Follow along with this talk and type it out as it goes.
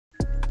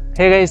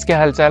Hey guys, क्या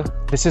हालचाल।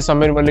 This is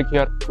Sameer Malik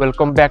here.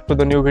 Welcome back to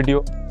the new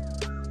video.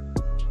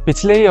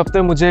 पिछले ही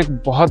हफ्ते मुझे एक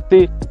बहुत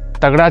ही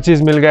तगड़ा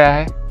चीज़ मिल गया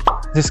है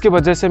जिसकी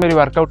वजह से मेरी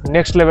वर्कआउट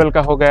नेक्स्ट लेवल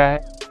का हो गया है।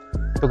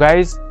 तो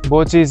गाइस,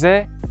 वो चीज़ है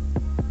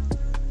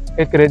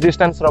एक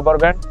रेजिस्टेंस रबर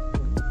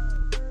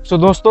बैंड। सो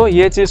दोस्तों,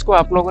 ये चीज़ को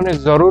आप लोगों ने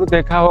ज़रूर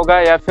देखा होगा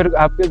या फिर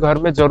आपके घर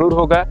में ज़रूर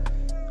होगा।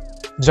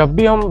 जब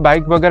भी हम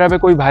बाइक वगैरह पे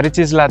कोई भारी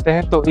चीज़ लाते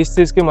हैं तो इस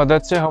चीज़ की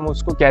मदद से हम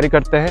उसको कैरी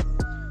करते हैं।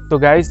 तो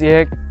गाइस, ये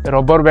एक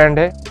रबर बैंड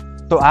है।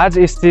 तो आज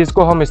इस चीज़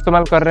को हम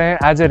इस्तेमाल कर रहे हैं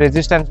एज ए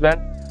रेजिस्टेंस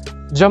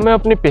बैंड। जब मैं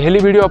अपनी पहली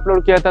वीडियो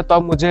अपलोड किया था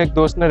तब मुझे एक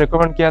दोस्त ने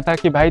रिकमेंड किया था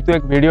कि भाई तू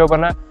एक वीडियो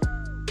बना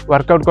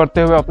वर्कआउट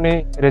करते हुए अपनी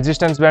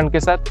रेजिस्टेंस बैंड के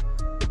साथ।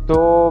 तो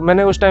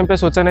मैंने उस टाइम पे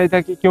सोचा नहीं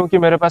था कि क्योंकि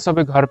मेरे पास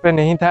अभी घर पे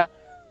नहीं था।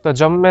 तो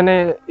जब मैंने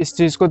इस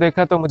चीज़ को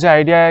देखा तो मुझे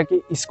आइडिया आया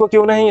कि इसको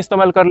क्यों नहीं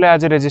इस्तेमाल कर ले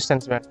एज ए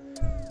रेजिस्टेंस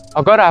बैंड।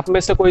 अगर आप में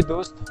से कोई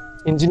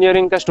दोस्त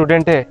इंजीनियरिंग का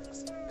स्टूडेंट है,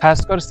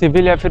 खासकर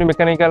सिविल या फिर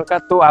मैकेनिकल का,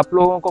 तो आप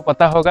लोगों को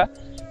पता होगा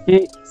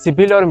कि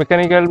सिविल और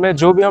मैकेनिकल में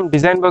जो भी हम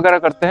डिज़ाइन वगैरह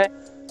करते हैं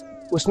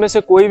उसमें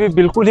से कोई भी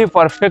बिल्कुल ही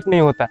परफेक्ट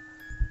नहीं होता।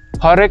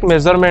 हर एक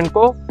मेजरमेंट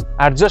को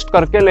एडजस्ट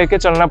करके लेके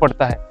चलना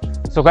पड़ता है।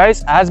 सो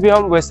गाइस, आज भी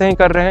हम वैसे ही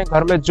कर रहे हैं।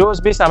 घर में जो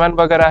भी सामान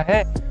वगैरह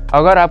है,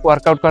 अगर आप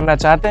वर्कआउट करना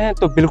चाहते हैं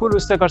तो बिल्कुल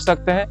उससे कर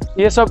सकते हैं।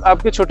 ये सब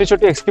आपकी छोटी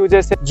छोटी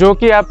एक्सक्यूजेस है जो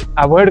कि आप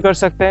अवॉइड कर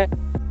सकते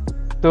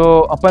हैं। तो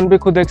अपन भी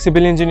खुद एक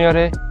सिविल इंजीनियर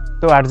है,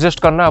 तो एडजस्ट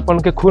करना अपन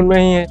के खून में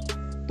ही है।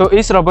 तो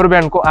इस रबर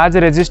बैंड को आज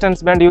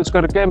रेजिस्टेंस बैंड यूज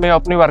करके मैं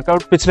अपनी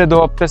वर्कआउट पिछले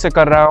 2 हफ्ते से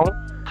कर रहा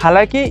हूँ।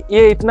 हालांकि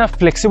ये इतना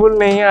फ्लेक्सिबल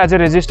नहीं है एज ए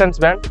रेजिस्टेंस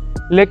बैंड,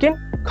 लेकिन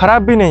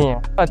खराब भी नहीं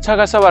है। अच्छा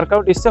खासा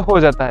वर्कआउट इससे हो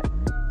जाता है।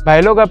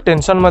 भाई लोग, आप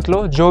टेंशन मत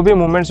लो। जो भी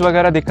मूवमेंट्स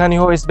वगैरह दिखानी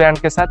हो इस बैंड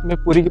के साथ मैं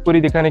पूरी की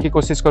पूरी दिखाने की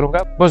कोशिश करूंगा।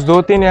 बस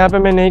 2-3 यहाँ पे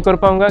मैं नहीं कर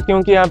पाऊंगा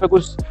क्योंकि यहाँ पे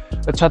कुछ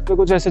छत पे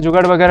कुछ ऐसे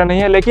जुगाड़ वगैरह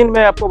नहीं है। लेकिन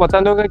मैं आपको बता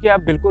दूंगा कि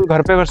आप बिल्कुल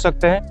घर पे कर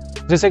सकते हैं,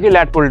 जैसे कि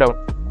लैट पुल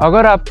डाउन।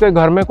 अगर आपके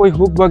घर में कोई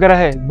हुक वगैरह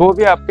है, वो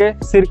भी आपके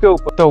सिर के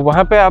ऊपर, तो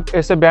वहाँ पे आप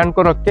ऐसे बैंड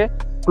को रख के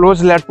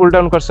क्लोज लैट पुल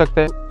डाउन कर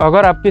सकते हैं।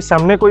 अगर आपके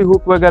सामने कोई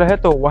हुक वगैरह है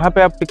तो वहाँ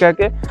पे आप टिका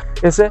के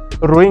ऐसे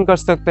रोइंग कर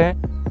सकते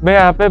हैं। मैं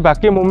यहाँ पे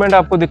बाकी मूवमेंट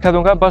आपको दिखा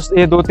दूंगा, बस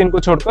ये 2-3 को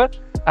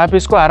छोड़कर आप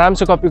इसको आराम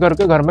से कॉपी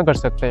करके घर में कर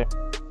सकते हैं।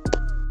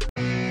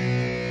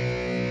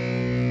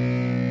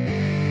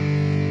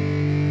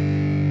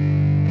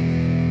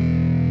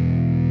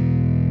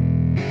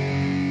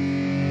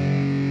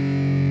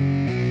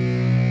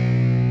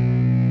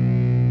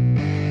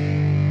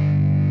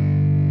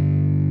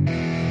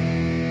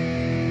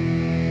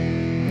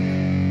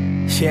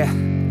 Yeah,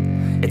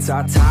 it's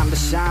our time to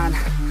shine.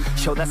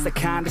 Show that's the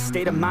kind of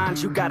state of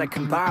mind you gotta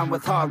combine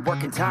with hard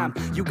work and time.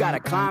 You gotta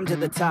climb to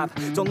the top.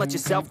 Don't let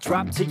yourself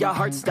drop till your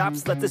heart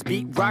stops. Let this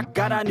beat rock.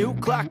 Got a new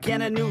clock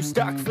and a new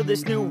stock for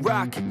this new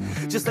rock.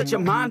 Just let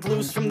your mind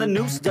loose from the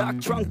new stock.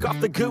 Drunk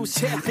off the goose,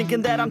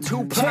 thinking that I'm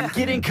too pop.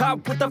 Getting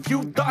caught with a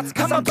few thoughts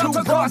cause I'm too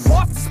lost.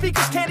 Off the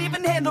speakers can't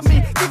even handle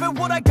me. Giving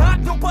what I got,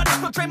 nobody's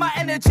gonna drain my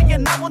energy.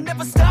 And I will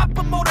never stop,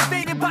 I'm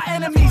motivated by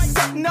enemies.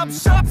 Setting up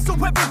shop so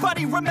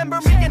everybody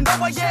remember me. And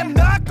though I am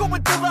not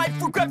going through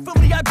life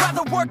regretfully, I'd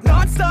rather work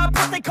non-stop,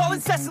 what they call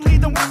incessantly,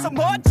 than work some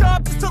odd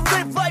job just to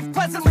live life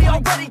pleasantly.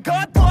 Already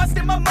got lost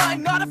in my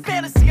mind, not a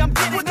fantasy, I'm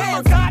getting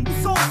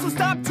ill-gotten souls, so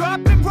stop,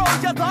 drop, and roll.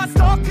 You lost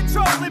all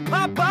control and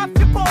pop off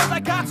your ball. I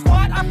got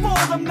squat, I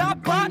fold, I'm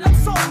not bought, I'm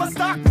sold. My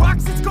stock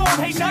rocks, it's gold.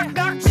 Hey, knock,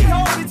 knock, she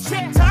home. It's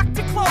shit, talk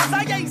to close.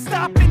 I ain't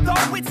stopping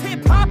though, it's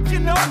hip-hop, you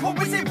know. Or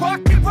is it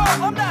rock and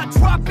roll? I'm not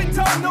dropping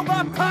down, no,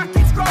 my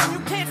pocket's grown.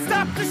 You can't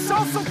stop the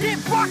show, so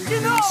get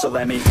rockin' up. So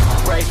let me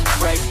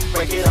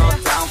break it all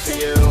down for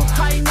you.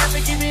 I ain't never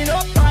giving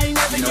up, I ain't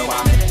never giving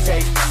up.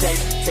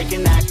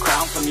 Taking that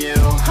crown from you.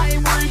 I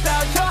ain't worried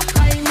about you,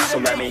 I ain't never. So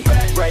let me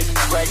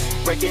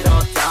break it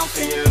all down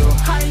for you.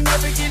 I ain't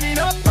never giving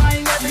up, I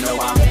ain't never giving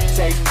up.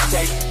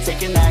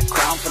 Taking that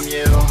crown from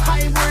you. I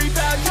ain't worried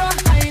about you,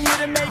 I ain't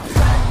here to make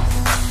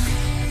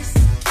plans.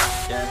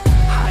 Yeah.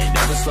 I ain't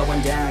never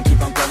slowing down,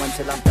 keep on going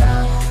till I'm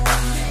down.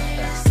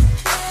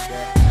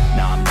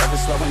 No, I'm never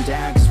slowing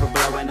down, cause we're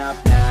blowing up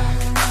now.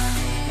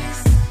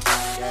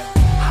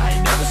 I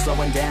ain't never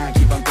slowing down,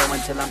 keep on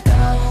going till I'm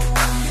down.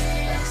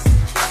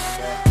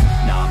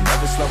 No, I'm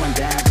never slowing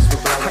down, cause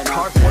we're blowing up. I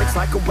carve words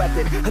like a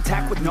weapon,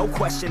 attack with no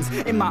questions.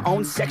 In my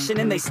own section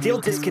and they still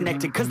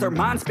disconnected, cause their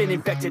mind's been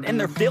infected and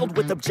they're filled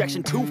with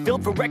objection. Too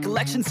filled for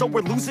recollection, so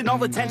we're losing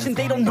all attention.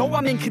 They don't know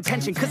I'm in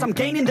contention, cause I'm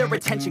gaining their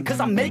attention. Cause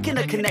I'm making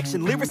a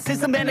connection,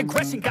 lyricism and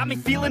aggression got me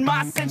feeling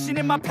my ascension.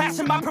 In my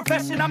passion, my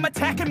profession, I'm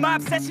attacking my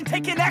obsession.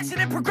 Taking action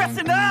and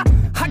progressing,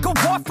 I go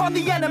off on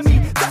the enemy,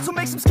 that's what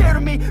makes them scared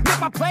of me. Make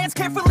my plans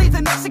carefully,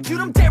 then execute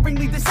them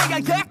daringly. They say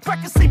I act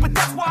recklessly, but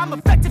that's why I'm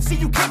effective. See,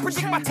 you can't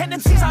predict my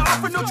tendencies, I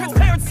offer no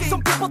transparency.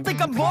 Some people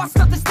think I'm lost,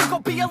 others think I'll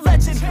be a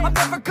legend. I'm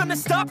never gonna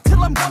stop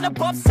till I'm one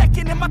above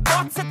second. And my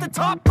thoughts at the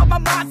top, but my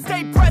mind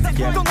stay present.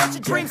 Don't let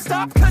your dreams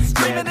stop, cause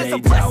dreaming is a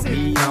blessing.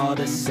 They tell me all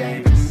the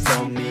same,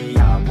 told me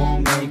I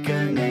won't make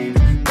a name.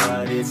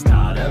 But it's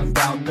not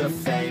about the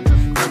fame,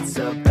 it's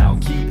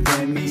about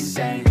keeping me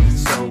sane.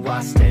 So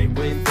I stay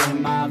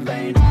within my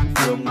lane,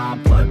 feel my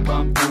blood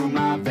pump through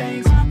my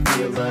veins.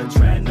 Feel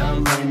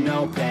adrenaline,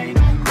 no pain,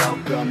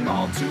 welcome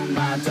all to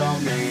my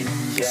domain.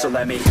 Yeah. So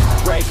let me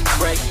break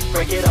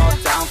it all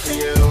down for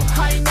you.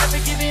 I ain't never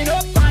giving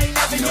up, I ain't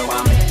never giving up.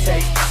 I'm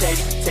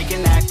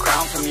taking that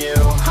crown from you.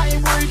 I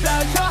ain't worried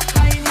about you,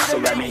 I ain't never. So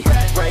let me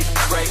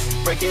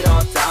break it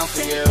all down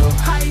for you.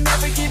 I ain't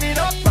never giving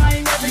up, I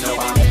ain't never giving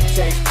up. I'm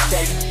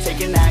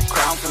taking that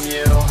crown from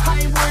you. I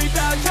ain't worried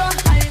about you,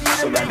 I ain't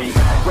never. So let me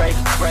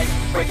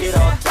break it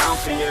all down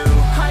for you.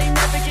 I ain't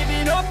never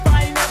giving up,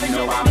 I ain't never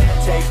giving up. I'm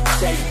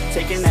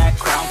taking that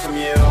crown from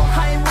you.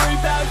 I ain't worried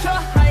about you,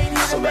 I ain't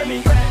never. So let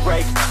me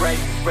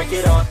break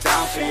it all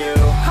down for you.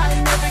 I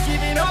ain't never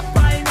giving up,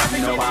 I ain't never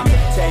giving up. I'm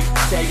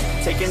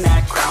taking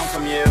that crown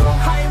from you.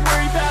 I ain't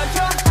worried about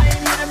you, I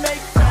ain't here to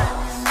make friends.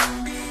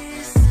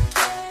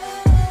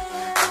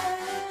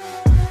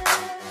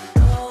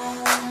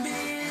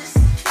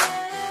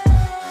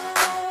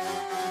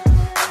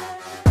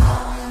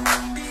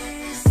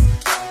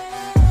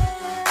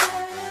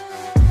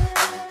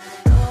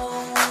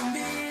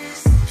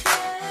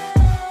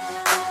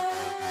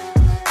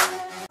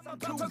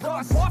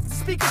 Off the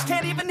speakers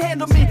can't even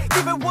handle me.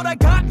 Giving what I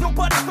got,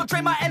 nobody's gonna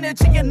drain my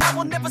energy. And I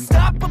will never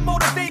stop, I'm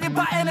motivated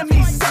by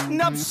enemies.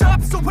 Setting up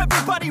shop so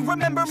everybody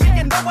remember me.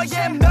 And though I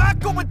am not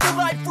going through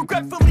life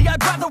regretfully,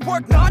 I'd rather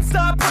work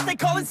non-stop, what they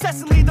call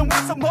incessantly, than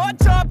work some odd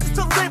job just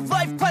to live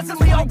life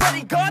pleasantly.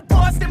 Already got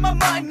lost in my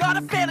mind, not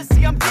a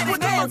fantasy, I'm getting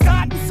nailed.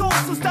 Forgotten soul,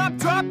 so stop,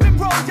 drop, and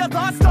roll. You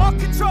lost all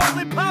control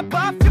and pop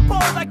off your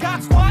ball. I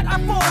got squat, I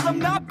fold, I'm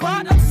not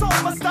bought, I'm sold.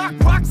 My stock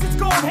rocks, it's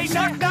gold. Hey,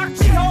 knock, knock,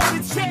 she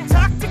holding shit,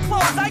 talk to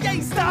close. I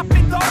ain't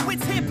stopping though,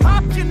 it's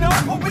hip-hop, you know.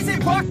 Or is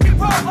it rock and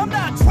roll? I'm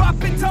not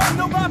dropping down,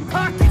 no, my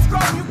pocket's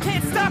grown. You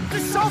can't stop the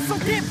show, so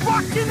get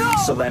rockin' on.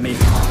 So let me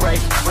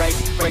break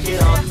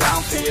it all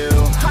down for you.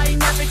 I ain't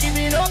never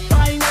giving up,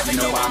 I ain't never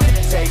giving up. I'm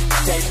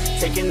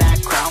taking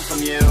that crown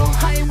from you.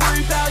 I ain't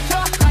worried about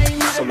you, I ain't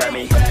never. So let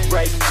me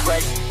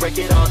break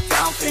it all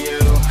down for you.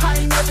 I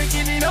ain't never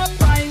giving up,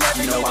 I ain't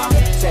never giving up.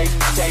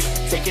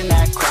 I'm taking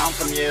that crown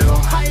from you.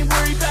 I ain't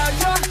worried about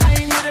you, I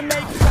ain't here to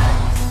make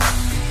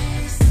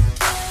friends.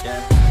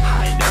 Yeah.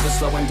 I ain't never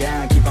slowing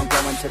down, keep on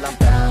going till I'm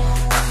down.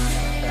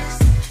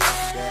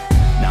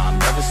 No, I'm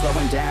never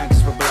slowing down,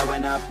 cause we're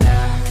blowing up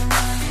now.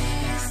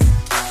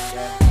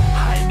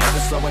 I ain't never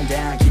slowing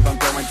down, keep on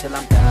going till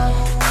I'm down.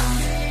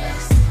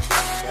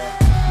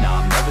 No,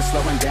 I'm never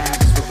slowing down,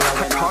 cause we're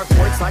blowing up. Hard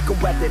words like a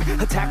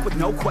weapon, attack with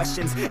no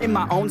questions. In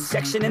my own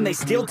section and they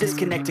still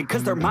disconnected,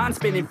 cause their mind's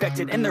been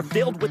infected and they're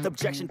filled with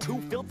objection, too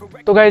filled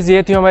for. तो guys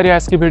ये थी हमारी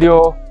आज की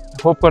video.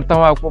 Hope करता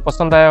हूँ आपको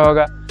पसंद आया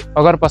होगा।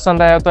 अगर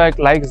पसंद आया तो एक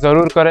लाइक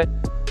ज़रूर करें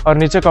और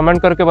नीचे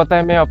कमेंट करके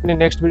बताएं मैं अपनी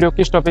नेक्स्ट वीडियो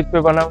किस टॉपिक पे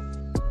बनाऊं।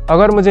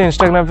 अगर मुझे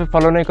इंस्टाग्राम पे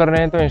फॉलो नहीं कर रहे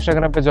हैं तो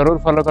इंस्टाग्राम पे ज़रूर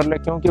फॉलो कर लें,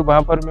 क्योंकि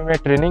वहाँ पर मैं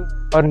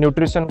ट्रेनिंग और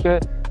न्यूट्रिशन के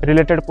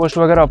रिलेटेड पोस्ट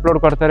वगैरह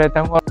अपलोड करता रहता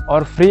हूँ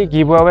और फ्री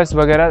गिव अवेज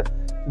वगैरह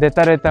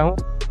देता रहता हूँ।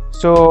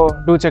 So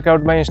do check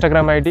out my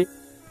Instagram ID।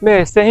 मैं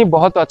ऐसे ही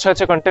बहुत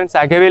अच्छे कंटेंट्स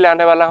आगे भी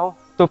लाने वाला हूँ,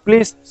 तो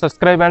please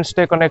subscribe and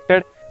stay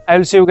connected. I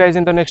will see you guys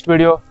in the next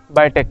video.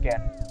 Bye, take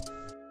care.